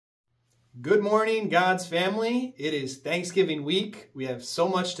Good morning, God's family. It is Thanksgiving week. We have so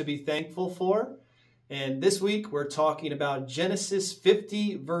much to be thankful for. And this week we're talking about Genesis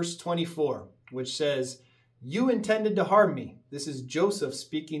 50, verse 24, which says, "You intended to harm me." This is Joseph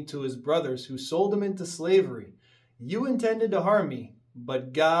speaking to his brothers who sold him into slavery. "You intended to harm me,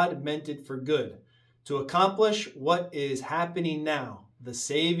 but God meant it for good, to accomplish what is happening now, the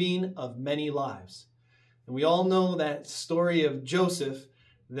saving of many lives." And we all know that story of Joseph,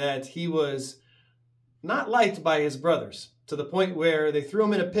 that he was not liked by his brothers, to the point where they threw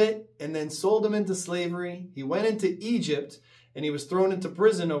him in a pit and then sold him into slavery. He went into Egypt and he was thrown into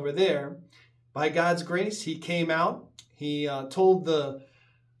prison over there. By God's grace, he came out. He told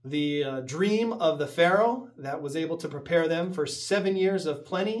the dream of the Pharaoh that was able to prepare them for 7 years of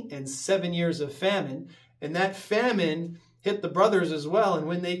plenty and 7 years of famine. And that famine hit the brothers as well. And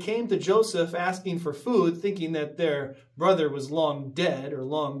when they came to Joseph asking for food, thinking that their brother was long dead or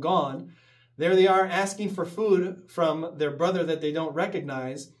long gone, there they are asking for food from their brother that they don't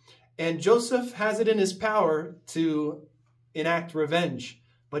recognize. And Joseph has it in his power to enact revenge,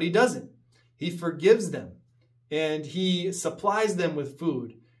 but he doesn't. He forgives them and he supplies them with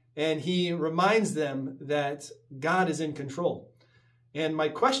food and he reminds them that God is in control. And my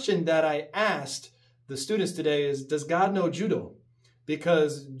question that I asked the students today is, does God know judo?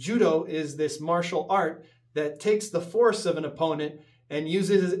 Because judo is this martial art that takes the force of an opponent and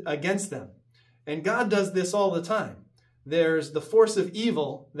uses it against them. And God does this all the time. There's the force of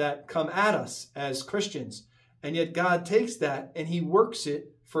evil that come at us as Christians. And yet God takes that and he works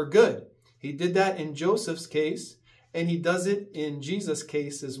it for good. He did that in Joseph's case, and he does it in Jesus'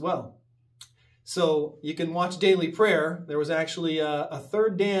 case as well. So you can watch Daily Prayer. There was actually a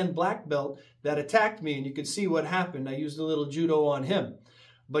third Dan black belt that attacked me, and you could see what happened. I used a little judo on him.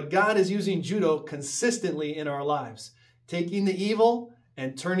 But God is using judo consistently in our lives, taking the evil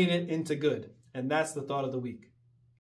and turning it into good. And that's the thought of the week.